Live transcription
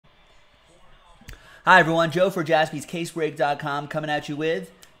Hi everyone, Joe for JaspysCaseBreak.com coming at you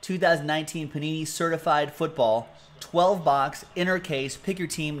with 2019 Panini Certified Football 12-box inner case. Pick your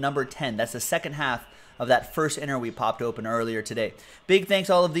team number 10. That's the second half of that first inner we popped open earlier today. Big thanks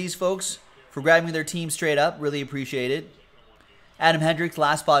to all of these folks for grabbing their team straight up. Really appreciate it. Adam Hendricks,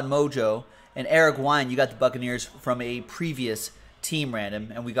 Last Spot Mojo, and Eric Wine, you got the Buccaneers from a previous team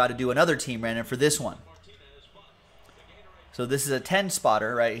random, and we got to do another team random for this one. So this is a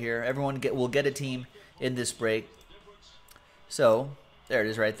 10-spotter right here. Everyone will get a team in this break. So there it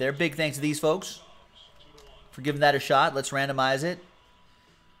is right there. Big thanks to these folks for giving that a shot. Let's randomize it.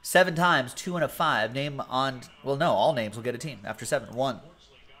 7 times, 2 and a 5. Name on, well, no, all names will get a team after 7. 1,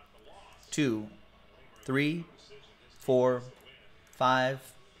 2, 3, 4,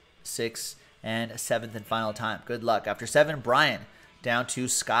 5, 6, and 7th and final time. Good luck. After 7, Brian down to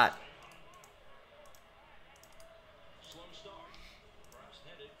Scott.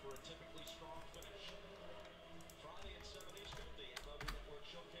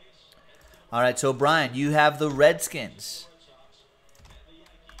 All right, so Brian, you have the Redskins.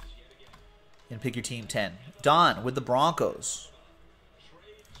 And pick your team 10. Don with the Broncos.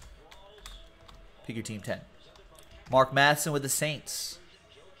 Pick your team 10. Mark Matheson with the Saints.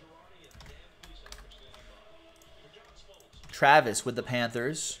 Travis with the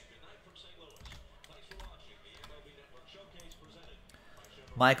Panthers.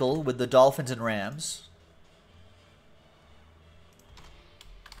 Michael with the Dolphins and Rams.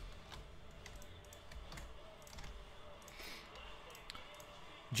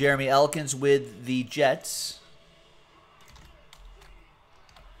 Jeremy Elkins with the Jets.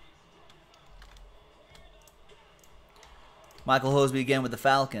 Michael Hosby again with the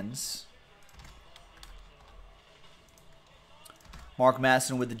Falcons. Mark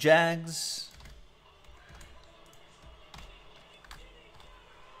Masson with the Jags.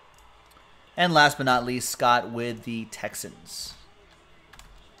 And last but not least, Scott with the Texans.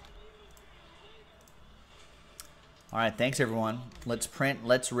 All right, thanks everyone. Let's print,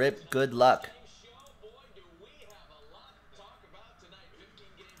 let's rip. Good luck.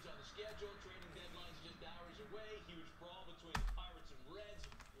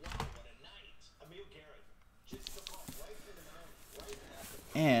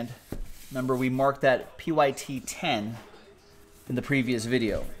 And remember, we marked that PYT 10 in the previous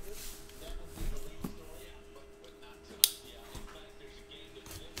video.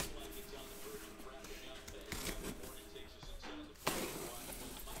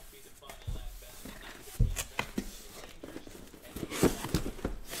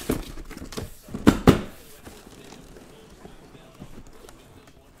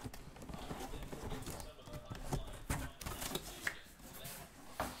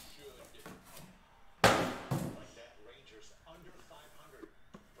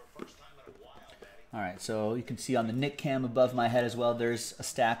 All right, so you can see on the Nick cam above my head as well, there's a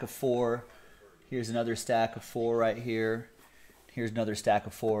stack of 4. Here's another stack of 4 right here. Here's another stack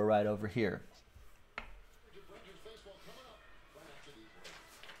of 4 right over here.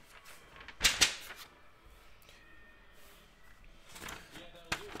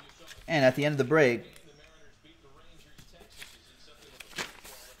 And at the end of the break,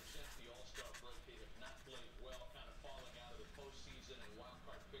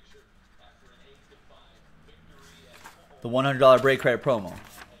 the $100 break credit promo.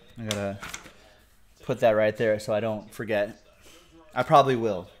 I gotta put that right there so I don't forget. I probably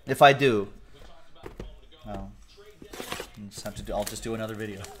will. If I do, I'll just do another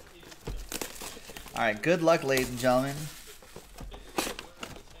video. All right, good luck, ladies and gentlemen.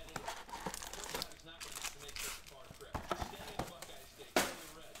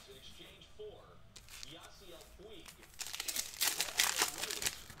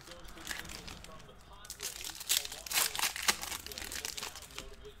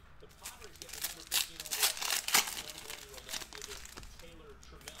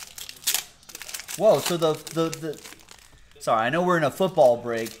 Whoa, so sorry, I know we're in a football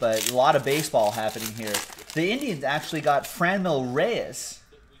break, but a lot of baseball happening here. The Indians actually got Franmil Reyes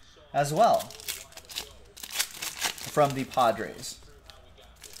as well from the Padres.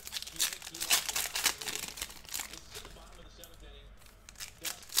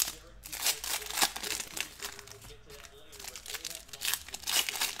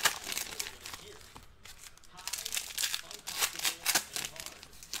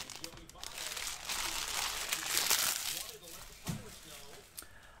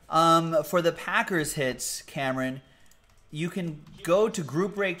 For the Packers hits, Cameron, you can go to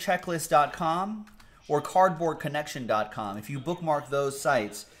groupbreakchecklist.com or cardboardconnection.com. If you bookmark those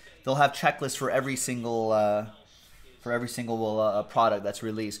sites, they'll have checklists for every single for every single product that's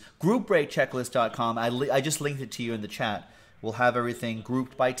released. GroupBreakChecklist.com. I just linked it to you in the chat. We'll have everything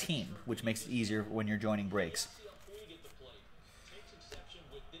grouped by team, which makes it easier when you're joining breaks.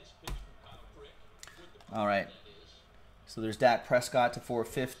 All right. So there's Dak Prescott to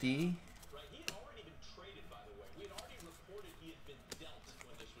 450.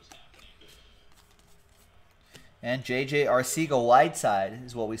 And J.J. Arcega-Whiteside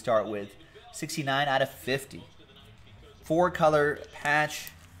is what we start with. 69 out of 50. 4-color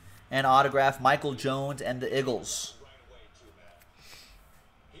patch and autograph, Michael Jones and the Eagles.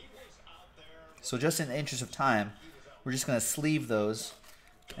 So just in the interest of time, we're just going to sleeve those.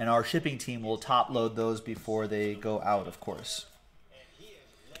 And our shipping team will top load those before they go out, of course.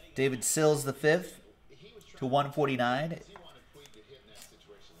 David Sills the 5th to 149.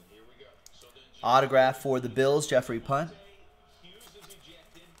 Autograph for the Bills, Jeffrey Punt.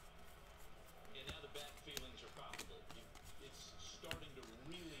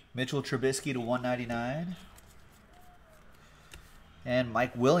 Mitchell Trubisky to 199. And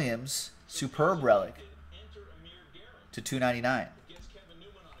Mike Williams, superb relic to 299.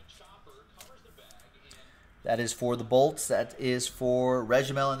 That is for the Bolts. That is for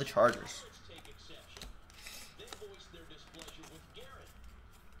Regimel and the Chargers.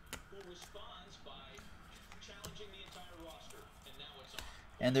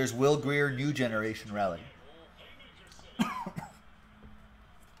 And there's Will Greer, New Generation Relic.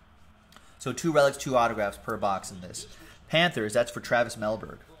 So 2 relics, 2 autographs per box in this. Panthers, that's for Travis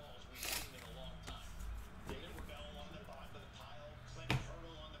Melberg.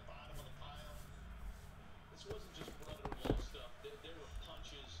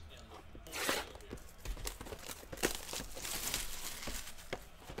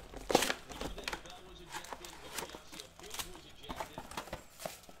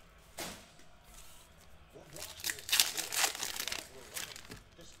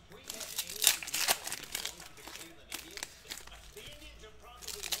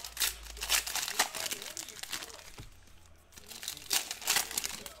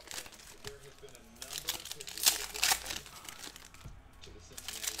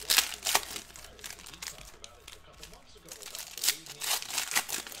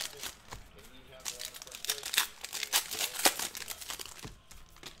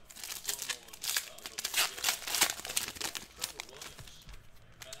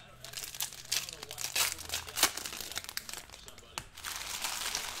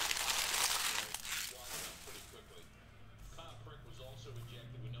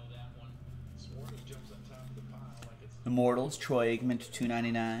 Immortals, Troy Aikman to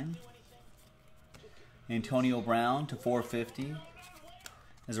 299. Antonio Brown to 450.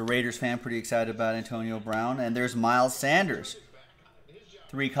 As a Raiders fan, pretty excited about Antonio Brown. And there's Miles Sanders.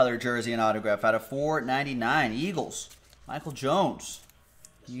 3-color jersey and autograph out of 499. Eagles, Michael Jones.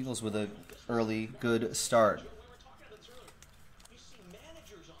 Eagles with an early good start.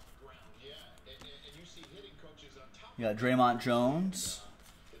 You got Draymond Jones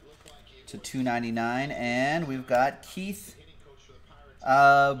to 299, and we've got Keith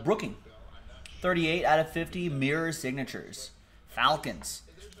Brooking, 38 out of 50 mirror signatures. Falcons,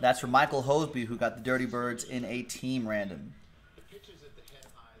 that's for Michael Hosby, who got the Dirty Birds in a team random.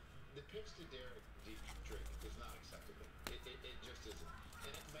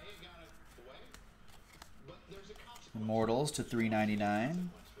 Immortals to 399.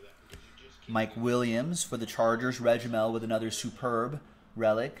 Mike Williams for the Chargers. Regimel with another superb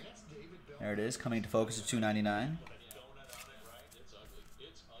relic. There it is, coming to focus at 299.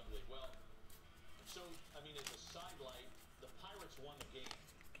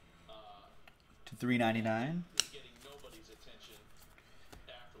 To 399.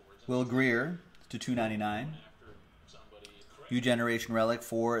 Will Greer to 299. New Generation relic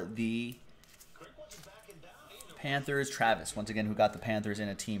for the Panthers. Travis, once again, who got the Panthers in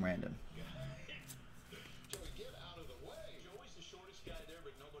a team random.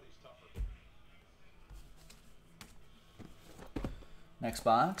 Next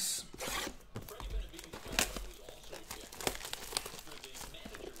box.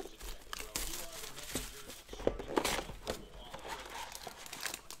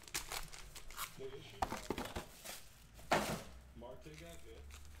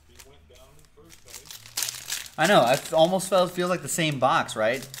 I know, I almost feel like the same box,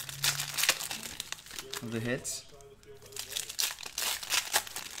 right? Of the hits.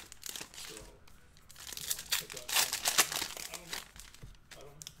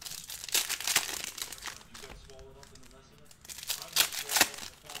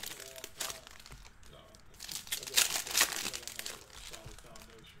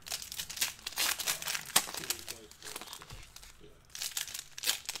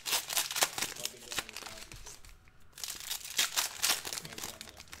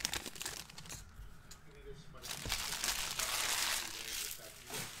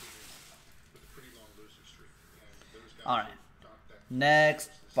 All right. Next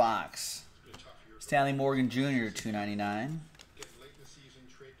box. Stanley Morgan Jr. $2.99.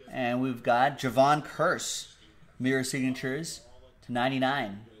 And we've got Javon Curse. Mirror signatures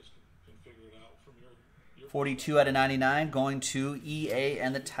 /99. 42 out of 99 going to EA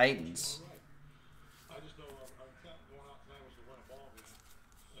and the Titans.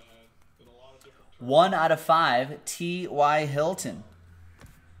 1 out of 5, T.Y. Hilton.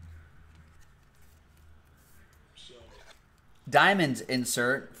 Diamonds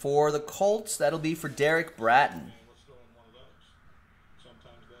insert for the Colts. That'll be for Derek Bratton.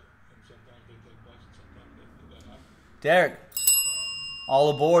 Derek,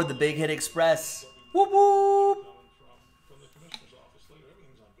 all aboard the Big Hit Express. Whoop whoop.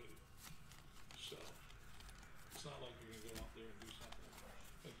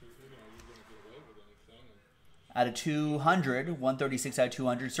 Out of 200, 136 out of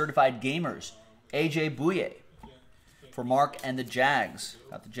 200, certified gamers, AJ Bouye for Mark and the Jags.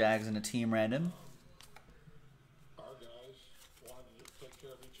 Got the Jags in a team random.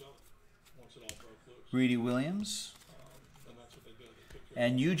 Greedy Williams.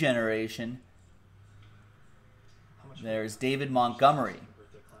 And new generation. There's David Montgomery.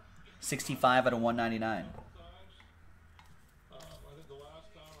 65 out of 199.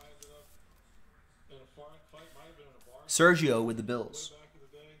 Sergio with the Bills.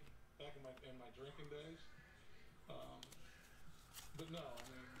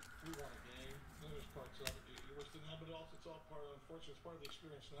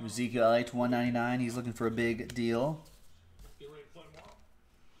 Ezekiel Elliott to 199. He's looking for a big deal.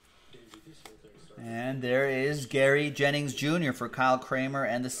 And there is Gary Jennings Jr. for Kyle Kramer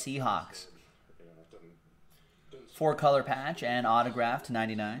and the Seahawks. 4-color patch and autograph to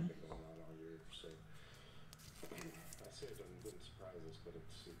 99.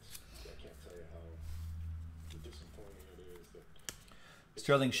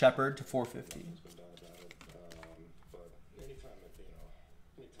 Sterling Shepard to 450.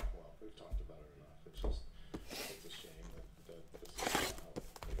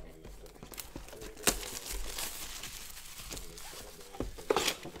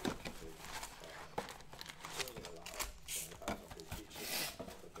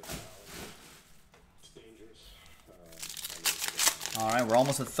 All right, we're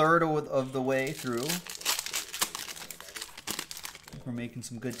almost a third of the way through. We're making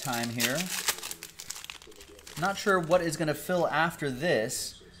some good time here. Not sure what is going to fill after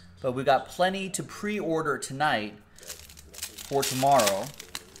this, but we've got plenty to pre-order tonight for tomorrow.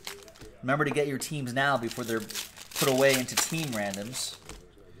 Remember to get your teams now before they're put away into team randoms.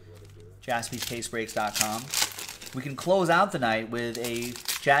 JaspysCaseBreaks.com. We can close out the night with a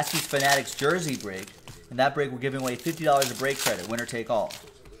Jaspys Fanatics jersey break. In that break, we're giving away $50 of break credit, winner take all.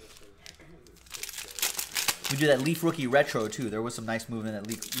 We do that Leaf Rookie Retro, too. There was some nice movement in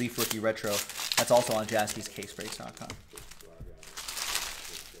that Leaf Rookie Retro. That's also on JaspysCaseBreaks.com.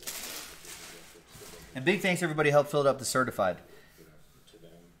 And big thanks to everybody who helped fill up the certified.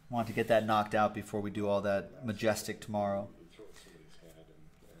 Want to get that knocked out before we do all that majestic tomorrow.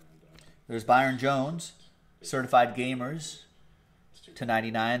 There's Byron Jones, certified gamers. To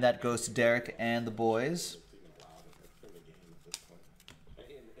 99, that goes to Derek and the boys.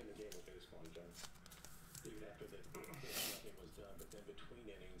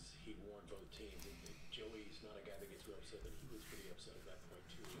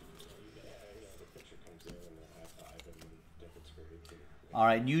 All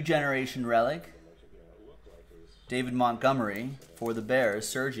right, new generation relic. David Montgomery for the Bears,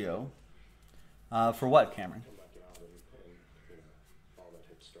 Sergio. For what, Cameron?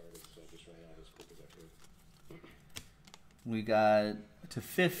 We got to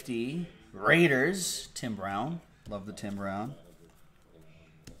 50, Raiders, Tim Brown. Love the Tim Brown.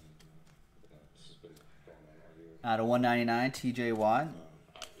 Out of 199, TJ Watt.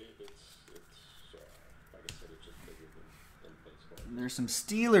 There's some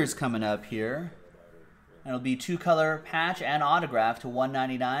Steelers coming up here. It'll be 2-color patch and autograph to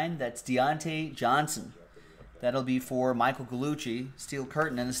 199. That's Deontay Johnson. That'll be for Michael Gallucci, Steel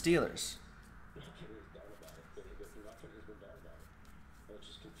Curtain, and the Steelers.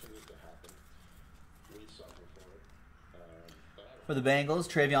 For the Bengals,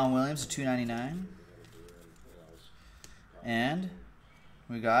 Travion Williams, $2.99. And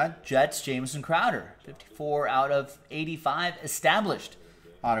we got Jets, Jamison Crowder, 54 out of 85, established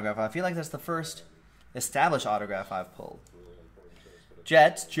autograph. I feel like that's the first established autograph I've pulled.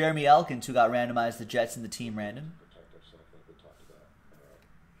 Jets, Jeremy Elkins, who got randomized the Jets in the team random.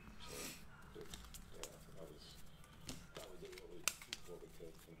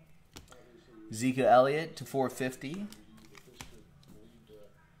 Ezekiel Elliott to 450.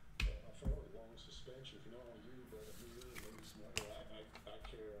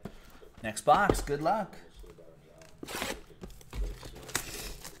 Next box. Good luck.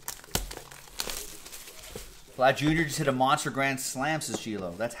 Vlad Jr. just hit a monster grand slam, says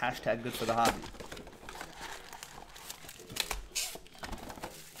Gilo. That's hashtag good for the hobby.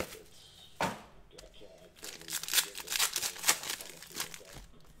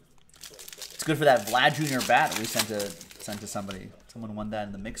 It's good for that Vlad Jr. bat we sent to somebody. Someone won that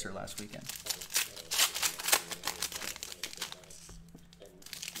in the mixer last weekend.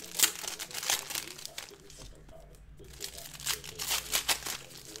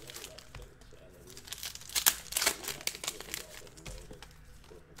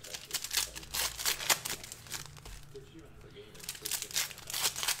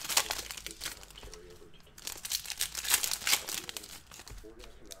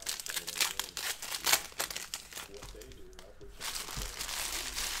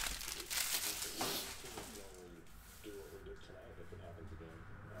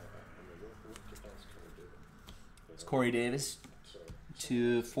 Corey Davis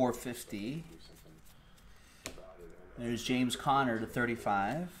to 450. There's James Conner to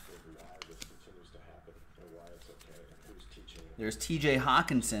 35. There's TJ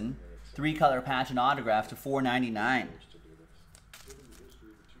Hawkinson, 3-color patch and autograph to 499.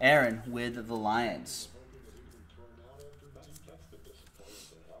 Aaron with the Lions.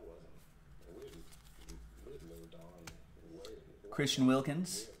 Christian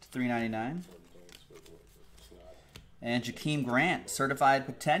Wilkins to 399. And Jakeem Grant, certified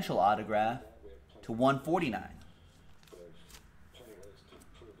potential autograph to 149.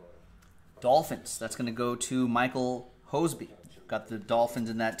 Dolphins, that's going to go to Michael Hosby. Got the Dolphins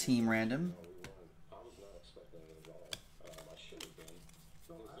in that team random.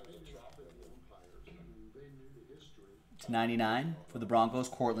 To 99 for the Broncos,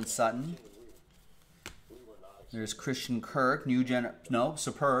 Cortland Sutton. There's Christian Kirk,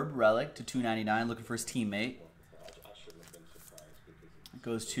 superb relic to 299, looking for his teammate. It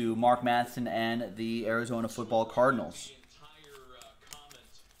goes to Mark Matheson and the Arizona Football Cardinals.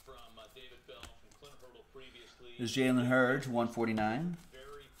 There's Jalen Hurts, 149.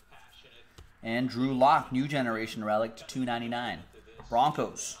 And Drew Lock, new generation relic to 299.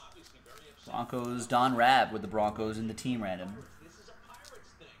 Broncos. Broncos, Don Rabb with the Broncos in the team random.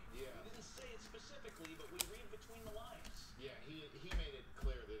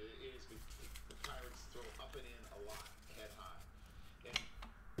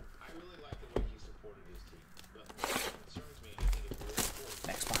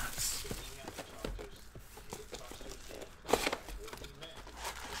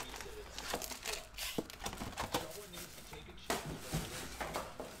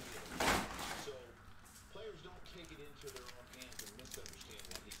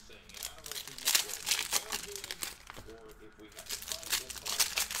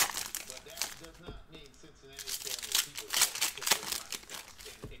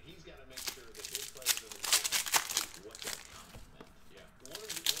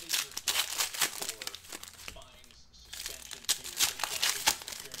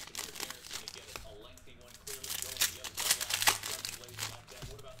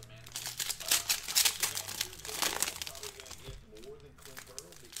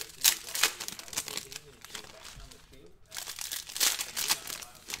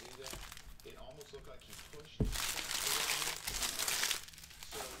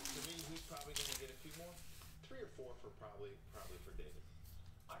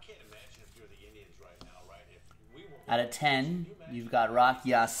 Out of 10, you've got Rock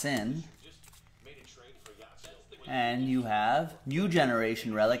Ya-Sin. And you have new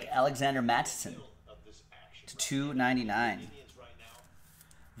generation relic, Alexander Mattison to 299.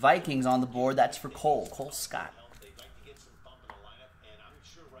 Vikings on the board, that's for Cole Scott.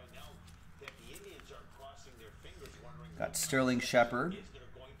 Got Sterling Shepard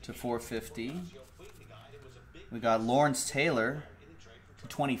to 450. We got Lawrence Taylor to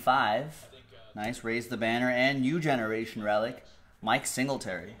 25. Nice, raise the banner. And new generation relic, Mike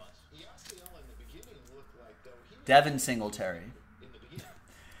Singletary. Devin Singletary.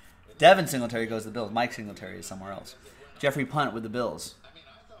 Devin Singletary goes to the Bills. Mike Singletary is somewhere else. Jeffrey Punt with the Bills.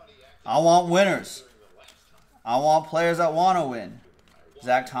 I want winners. I want players that want to win.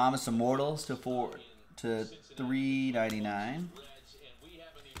 Zach Thomas Immortals to 399.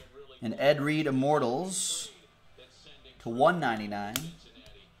 And Ed Reed Immortals to 199.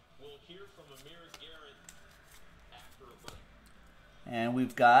 And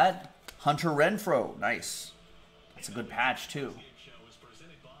we've got Hunter Renfrow. Nice. That's a good patch, too.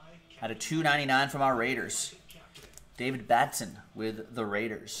 At a 299 from our Raiders. David Batson with the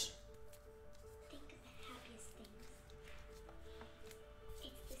Raiders.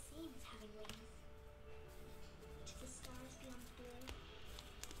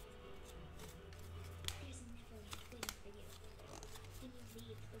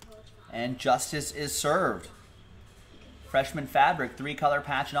 And justice is served. Freshman Fabric, 3-color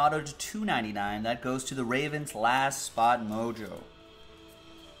patch and auto to $2.99. That goes to the Ravens. Last spot mojo.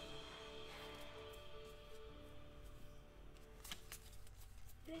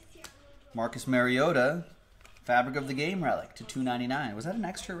 Marcus Mariota, Fabric of the Game relic to $2.99. Was that an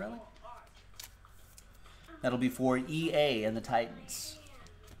extra relic? That'll be for EA and the Titans.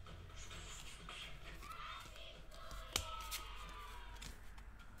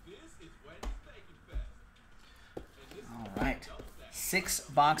 All right. 6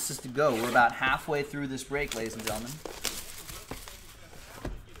 boxes to go. We're about halfway through this break, ladies and gentlemen.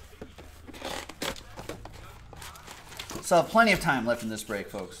 So have plenty of time left in this break,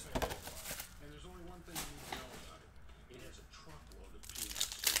 folks.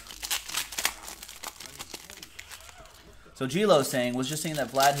 So G-Lo's saying, was just saying that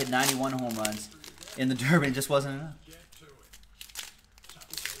Vlad hit 91 home runs in the Derby and just wasn't enough.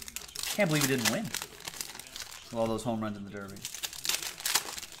 Can't believe he didn't win with all those home runs in the Derby.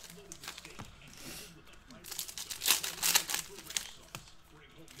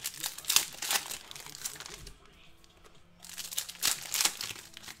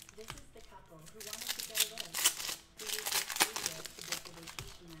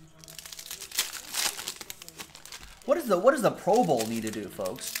 What does the Pro Bowl need to do,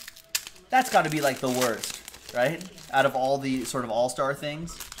 folks? That's got to be like the worst, right? Out of all the sort of all-star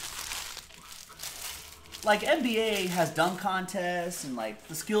things. Like NBA has dunk contests and like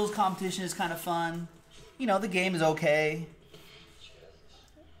the skills competition is kind of fun. You know, the game is okay.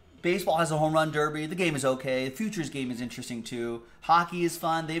 Baseball has a home run derby. The game is okay. The Futures game is interesting too. Hockey is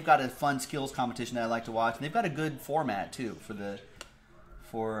fun. They've got a fun skills competition that I like to watch. And they've got a good format too for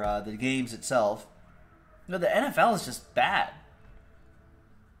the games itself. You know, the NFL is just bad.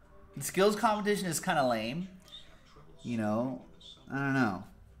 The skills competition is kind of lame. You know, I don't know.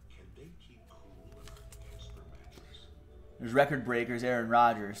 There's record breakers, Aaron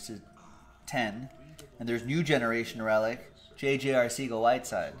Rodgers to 10. And there's new generation relic, J.J.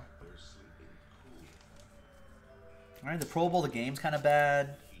 Arcega-Whiteside. All right, the Pro Bowl, the game's kind of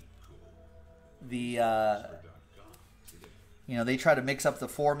bad. You know, they try to mix up the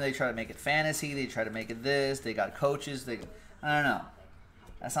form. They try to make it fantasy. They try to make it this. They got coaches. I don't know.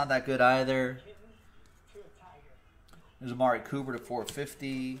 That's not that good either. There's Amari Cooper to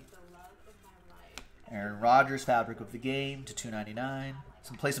 450. Aaron Rodgers, Fabric of the Game to $2.99.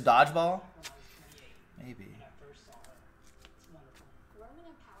 Play some dodgeball? Maybe.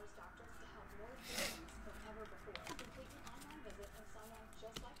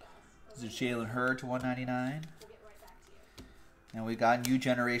 This is Jalen Hurd to $1.99. And we got new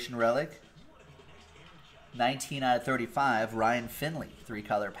generation relic. 19 out of 35. Ryan Finley,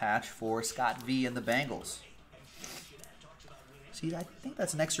 3-color patch for Scott V and the Bengals. See, I think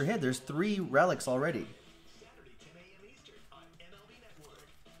that's an extra hit. There's 3 relics already.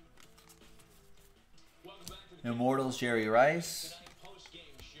 Immortals, Jerry Rice.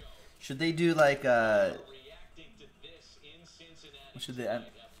 Should they do like what should they?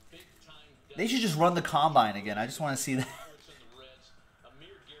 They should just run the combine again. I just want to see that.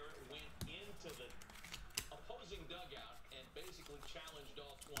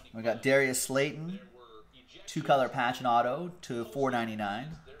 We got Darius Slayton, 2-color patch and auto to $4.99.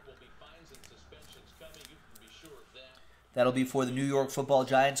 That'll be for the New York Football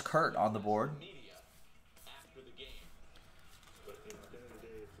Giants. Kurt on the board.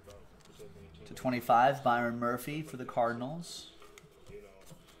 To 25, Byron Murphy for the Cardinals.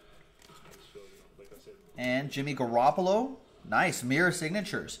 And Jimmy Garoppolo. Nice, mirror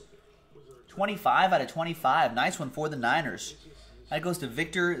signatures. 25 out of 25. Nice one for the Niners. That goes to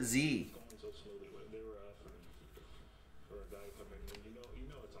Victor Z.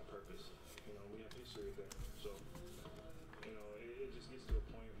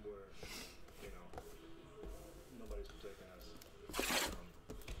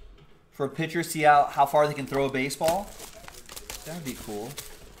 For a pitcher, see how far they can throw a baseball. That'd be cool.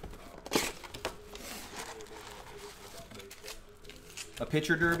 A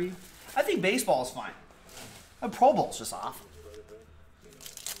pitcher derby. I think baseball is fine. A Pro Bowl's just off.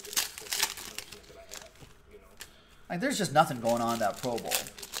 Like, there's just nothing going on in that Pro Bowl.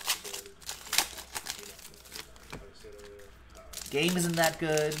 Game isn't that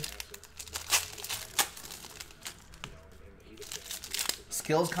good.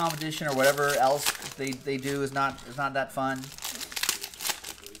 Skills competition or whatever else they do is not that fun.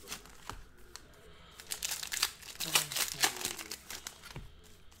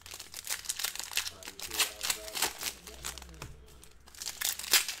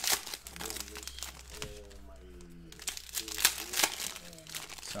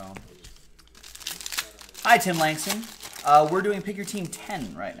 So, hi, Tim Langston. We're doing Pick Your Team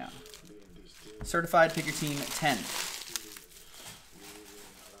 10 right now. Certified Pick Your Team 10.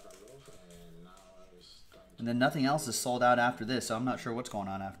 And then nothing else is sold out after this, so I'm not sure what's going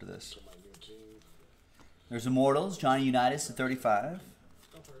on after this. There's Immortals, Johnny Unitas to 35.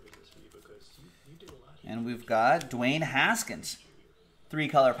 And we've got Dwayne Haskins.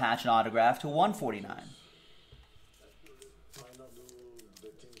 3-color patch and autograph to 149.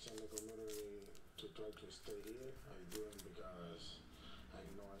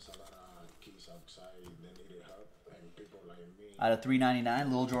 Out of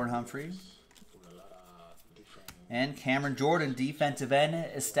 399, Lil Jordan Humphrey. And Cameron Jordan, defensive end,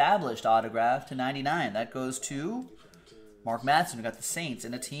 established autograph to 99. That goes to Mark Madsen, who got the Saints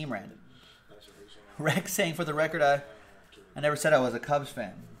in a team random. Rex saying, for the record, I never said I was a Cubs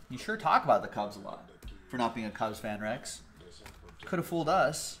fan. You sure talk about the Cubs a lot for not being a Cubs fan, Rex. Could have fooled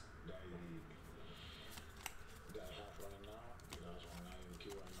us.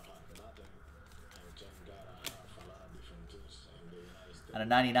 Out of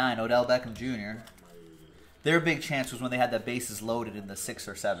 99, Odell Beckham Jr. Their big chance was when they had the bases loaded in the 6th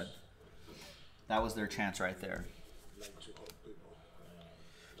or 7th. That was their chance right there.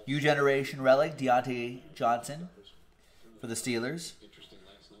 U-Generation Relic, Deontay Johnson for the Steelers.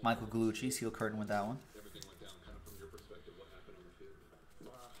 Michael Gallucci, seal curtain with that one.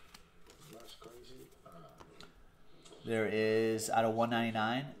 There is, out of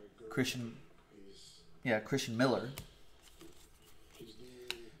 199, Christian Miller.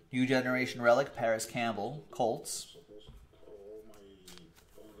 U-Generation Relic, Paris Campbell, Colts.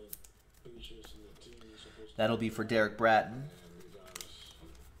 That'll be for Derek Bratton.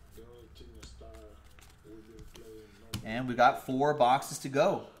 And we got 4 boxes to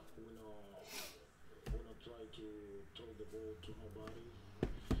go.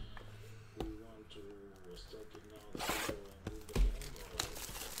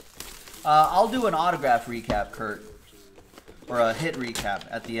 I'll do an autograph recap, Kurt. Or a hit recap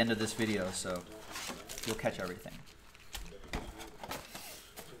at the end of this video, so you'll catch everything.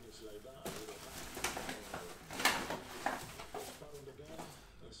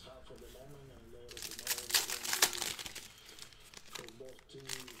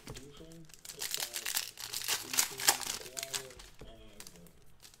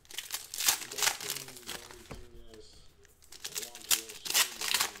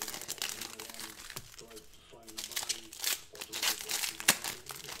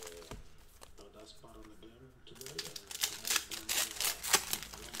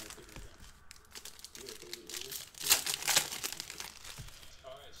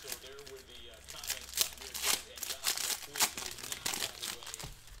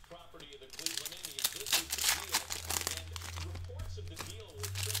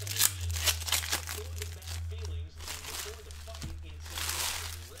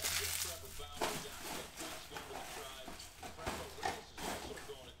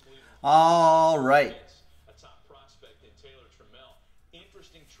 All right. A top prospect in Taylor Trammell.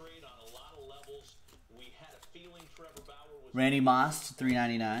 Interesting trade on a lot of levels. We had a feeling Trevor Bauer was Randy Moss to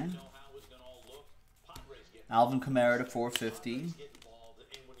 399. Alvin Kamara to 450.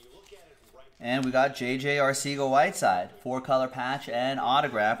 And we got J.J. Arcega-Whiteside, 4-color patch and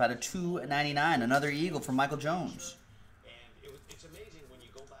autograph out of 299. Another Eagle from Michael Jones. It's amazing when you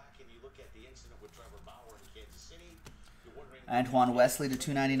go back and you look at the incident with Trevor Bauer in Kansas City. Antoine Wesley to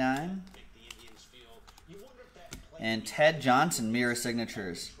 299. And Ted Johnson, mirror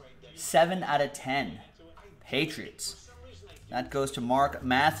signatures. 7 out of 10. Patriots. That goes to Mark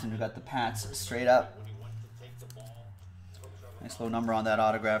Madsen, who got the Pats straight up. Nice low number on that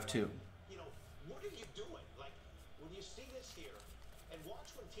autograph, too. What are you doing? Like, when you see this here, and watch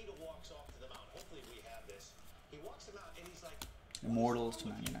when Tito walks off to the mound. Hopefully we have this. He walks him out, and he's like, Immortals to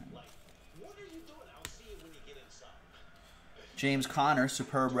 99. Like, what are you doing? I'll see you when you get inside. James Conner,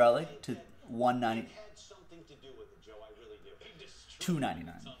 superb relic to 190. Had something to do with it, Joe. I really do.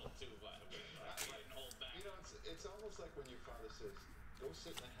 299. It's almost like when your father says, "Go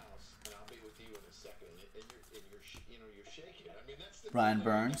sit in the house, and I'll be with you in a second," and you're shaking. I mean, that's the Brian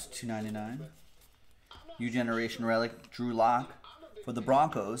Burns, 299. U-Generation relic, Drew Lock for the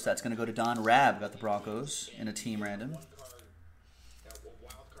Broncos. That's going to go to Don Rabb. Got the Broncos in a team random.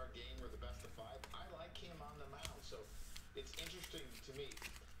 wild card game or the best of 5. I like him on the mound, so it's interesting to me.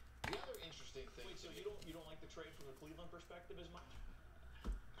 The other interesting thing. Wait, so you don't like the trade from the Cleveland perspective as much?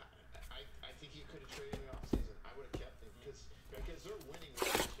 I think you could have traded in the offseason. I would have kept him because they're winning with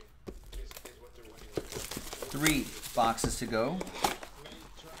pitching is what they're winning with. 3 boxes to go. I'm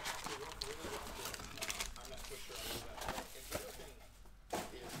not so sure about that. And the other thing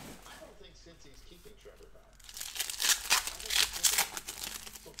is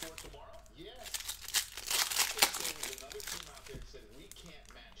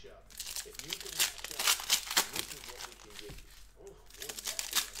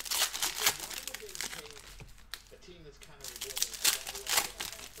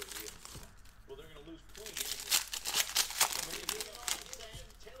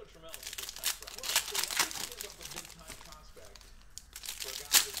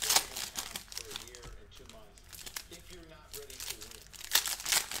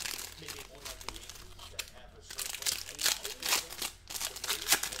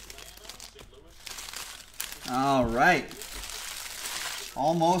All right.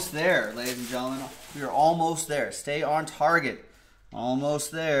 Almost there, ladies and gentlemen. We are almost there. Stay on target.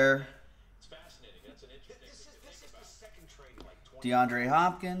 Almost there. It's fascinating. That's an interesting This is the second trade in like 20. DeAndre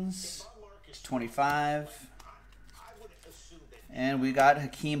Hopkins, to 25. I would assume that And we got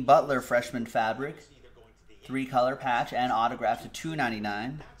Hakeem Butler, freshman fabric. 3-color patch and autograph to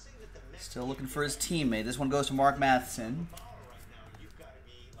 299. Still looking for his teammate. This one goes to Mark Matheson. right now, you've got to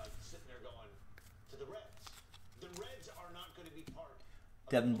be like sitting there going to the Reds. The Reds are not going to be part of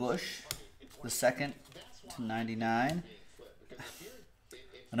Devin Bush, the second to 99.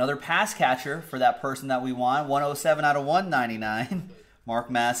 Another pass catcher for that person that we want. 107 out of 199.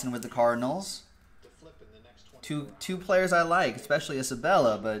 Mark Matheson with the Cardinals. Two players I like, especially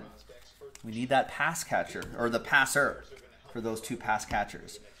Isabella, but we need that pass catcher, or the passer, for those two pass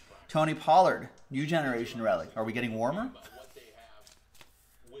catchers. Tony Pollard, new generation relic. Are we getting warmer? what they have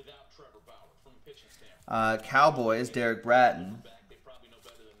without Trevor Bauer from a pitching standpoint. Cowboys, Derek Bratton. They probably know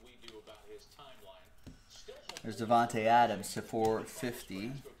better than we do about his timeline. Still There's Devontae Adams to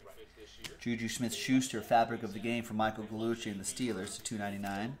 450. Juju Smith-Schuster, fabric of the game for Michael Gallucci and the Steelers to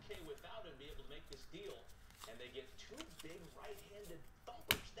 299. okay without him be able to make this deal, and they get two big right-handed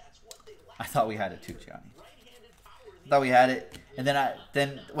thumpers. That's what they like. I thought we had it too, Johnny. Right-handed power. I thought we had it, and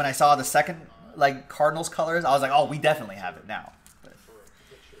then when I saw the second Cardinals colors, I was like, oh, we definitely have it now. But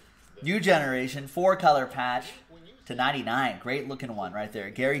new generation 4-color patch to 99, great looking one right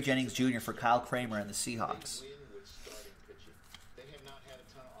there. Gary Jennings Jr. for Kyle Kramer and the Seahawks. They have not had a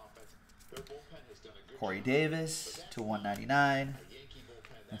ton of offense. Their bullpen has done a good Corey job. Davis to 199, Yankee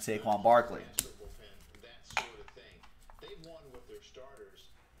bullpen, and that's Saquon Barkley. Astro bullpen, that sort of thing. They won with their starters,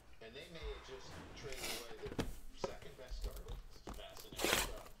 and they may have just traded away their second best starter. Fascinating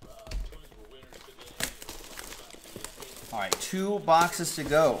stuff. Twins were winners today. All right, 2 boxes to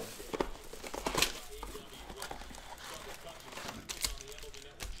go.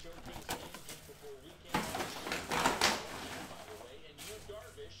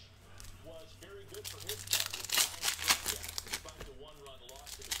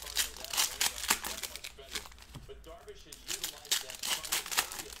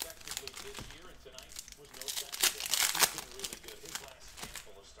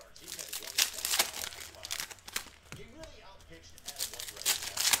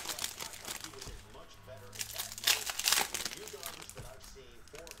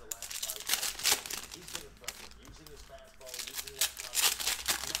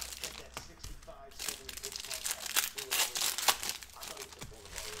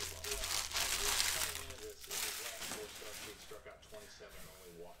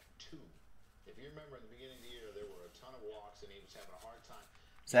 If you remember in the beginning of the year, there were a ton of walks, and he was having a hard time.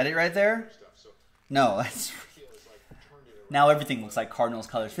 Is that it right there? Stuff. So No, that's... I feel it's like turned it around. Now everything looks like Cardinals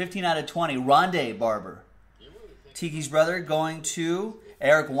colors. 15 out of 20, Rondé Barber. Tiki's brother going to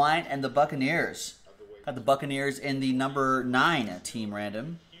Eric Wyant and the Buccaneers. Got the Buccaneers in the number 9 team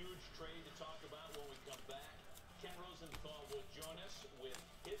random. Huge trade to talk about when we come back. Ken Rosenthal will join us with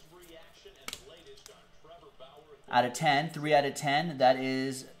his reaction and the latest on Trevor Bauer. Out of 10, 3 out of 10, that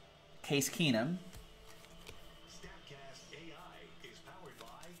is Case Keenum. Statcast AI is powered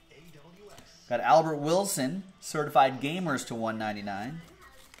by AWS. Got Albert Wilson, certified gamers to 199.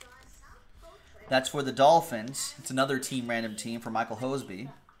 That's for the Dolphins. It's another team random team for Michael Hosby.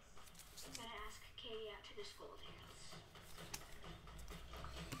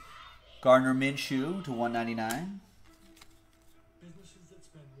 Gardner Minshew to 199.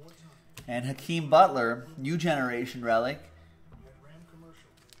 And Hakeem Butler, new generation relic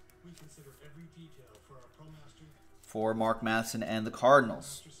for Mark Matheson and the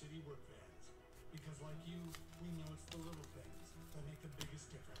Cardinals.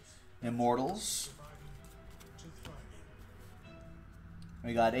 Immortals.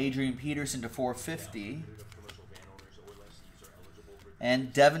 We got Adrian Peterson to 450.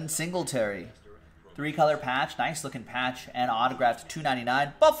 And Devin Singletary. 3-color patch, nice looking patch, and autograph to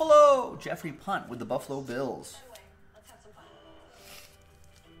 299. Buffalo! Jeffrey Punt with the Buffalo Bills.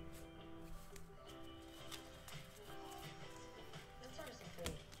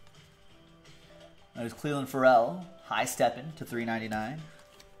 There's Cleveland Farrell, high stepping to 399.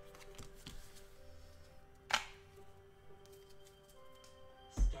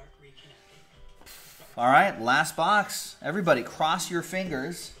 All right, last box. Everybody, cross your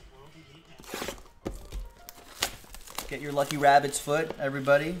fingers. Get your lucky rabbit's foot,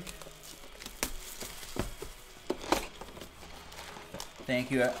 everybody. Thank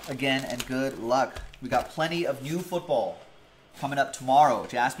you again, and good luck. We got plenty of new football coming up tomorrow.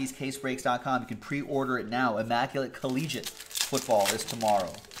 JaspysCaseBreaks.com. You can pre-order it now. Immaculate Collegiate football is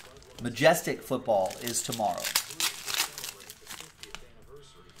tomorrow. Majestic Football is tomorrow.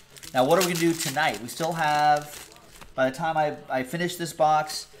 Now, what are we going to do tonight? We still have, by the time I finish this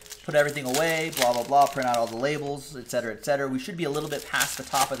box, put everything away, blah, blah, blah, print out all the labels, etc., etc. We should be a little bit past the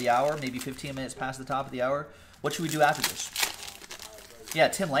top of the hour, maybe 15 minutes past the top of the hour. What should we do after this? Yeah,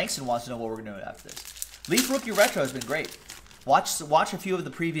 Tim Langston wants to know what we're going to do after this. Leaf Rookie Retro has been great. Watch a few of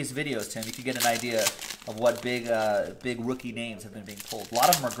the previous videos, Tim. You can get an idea of what big rookie names have been being pulled. A lot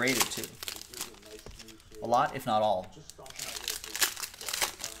of them are graded, too. A lot, if not all.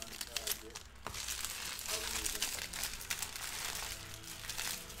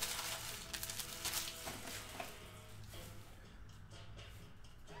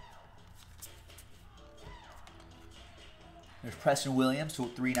 There's Preston Williams to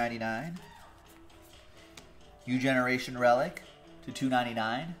 $3.99. U Generation Relic to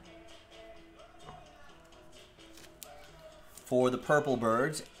 $2.99. For the Purple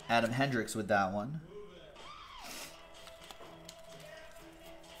Birds, Adam Hendricks with that one.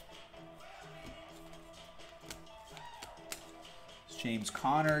 It's James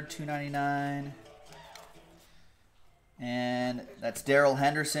Conner, $2.99. And that's Darrell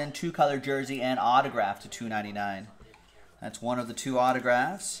Henderson, 2-color jersey and autograph to $2.99. That's one of the 2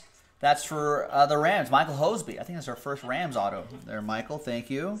 autographs. That's for the Rams, Michael Hosby. I think that's our first Rams auto. There, Michael.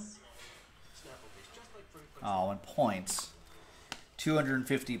 Thank you. Oh, and points.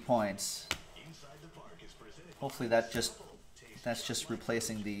 250 points. Hopefully that's just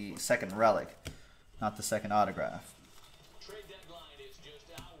replacing the second relic, not the second autograph. Trade deadline is just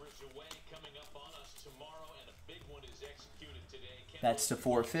hours away, coming up on us tomorrow, and a big one is executed today. That's to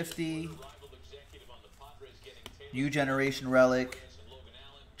 450. New Generation Relic.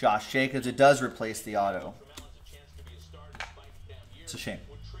 Josh Jacobs. It does replace the auto. It's a shame.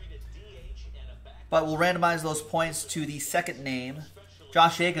 But we'll randomize those points to the second name.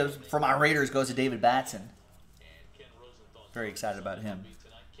 Josh Jacobs from our Raiders goes to David Batson. Very excited about him.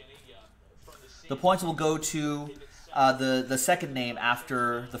 The points will go to the second name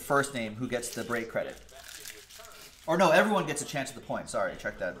after the first name who gets the break credit. Or no, everyone gets a chance at the point. Sorry,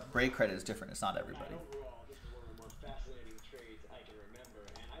 check that. Break credit is different. It's not everybody.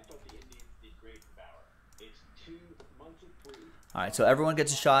 All right, so everyone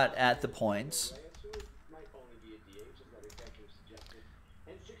gets a shot at the points.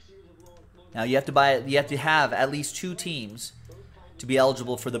 Now you have to have at least 2 teams to be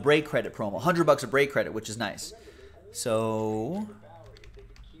eligible for the break credit promo. $100 of break credit, which is nice. So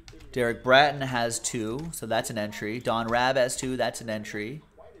Derek Bratton has 2, so that's an entry. Don Rabb has 2, that's an entry.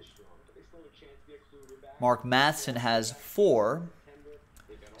 Mark Matheson has 4,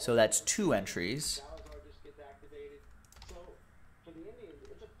 so that's 2 entries.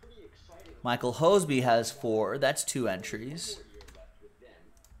 Michael Hosby has 4. That's 2 entries.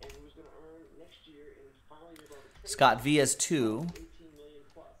 Scott V has 2.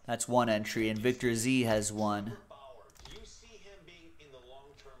 That's 1 entry. And Victor Z has 1.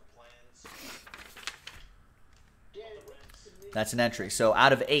 That's an entry. So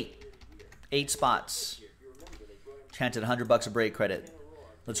out of 8 spots, chance at $100 of break credit.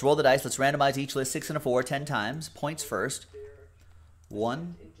 Let's roll the dice. Let's randomize each list 6 and a 4 10 times. Points first.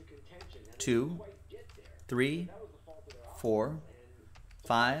 1, 2, 3, 4,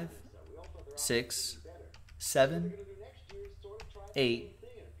 5, 6, 7, 8,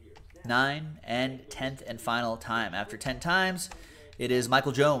 9, and 10th and final time. After 10 times, it is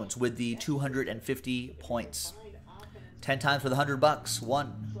Michael Jones with the 250 points. 10 times for the $100.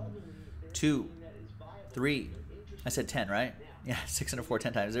 1, 2, 3. I said 10, right? Yeah, 6 and a 4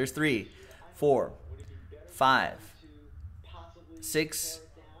 10 times. There's 3, 4, 5, 6,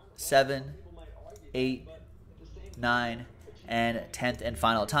 7, 8, 9, and 10th and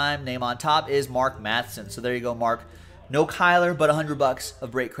final time. Name on top is Mark Matheson. So there you go, Mark. No Kyler, but $100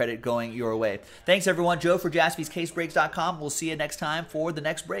 of break credit going your way. Thanks, everyone. Joe for JaspysCaseBreaks.com. We'll see you next time for the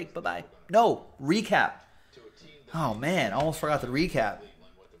next break. Bye-bye. No, recap. Oh, man, almost forgot the recap.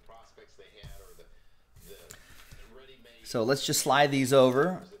 So let's just slide these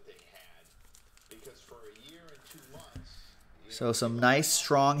over. So some nice,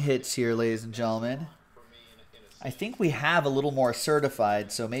 strong hits here, ladies and gentlemen. I think we have a little more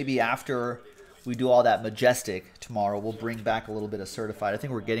certified, so maybe after we do all that Majestic tomorrow, we'll bring back a little bit of certified. I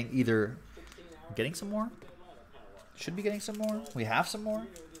think we're getting getting some more? Should be getting some more? We have some more?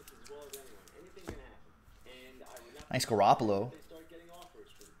 Nice Garoppolo.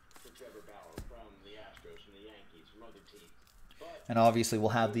 And obviously we'll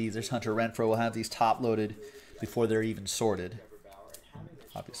have these. There's Hunter Renfrow. We'll have these top-loaded before they're even sorted.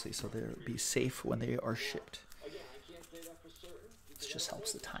 Obviously, so they'll be safe when they are shipped. Let's just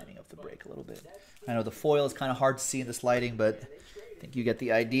helps the timing of the break a little bit. I know the foil is kind of hard to see in this lighting, but I think you get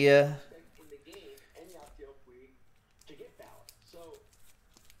the idea.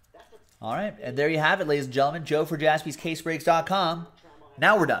 All right, and there you have it, ladies and gentlemen. Joe for JaspysCaseBreaks.com.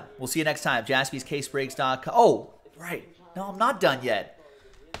 Now we're done. We'll see you next time. JaspysCaseBreaks.com. Oh, right. No, I'm not done yet.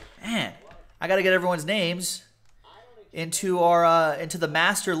 Man, I got to get everyone's names into our into the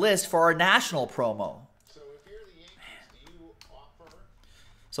master list for our national promo.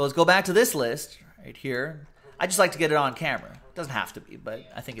 So let's go back to this list right here. I just like to get it on camera. It doesn't have to be, but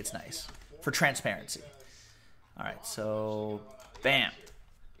I think it's nice for transparency. All right, so bam.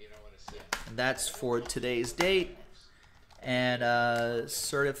 And that's for today's date. And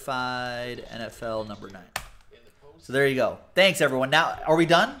certified NFL number 9. So there you go. Thanks, everyone. Now, are we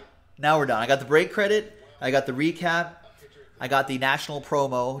done? Now we're done. I got the break credit. I got the recap. I got the national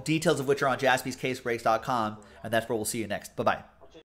promo, details of which are on JaspysCaseBreaks.com. And that's where we'll see you next. Bye-bye.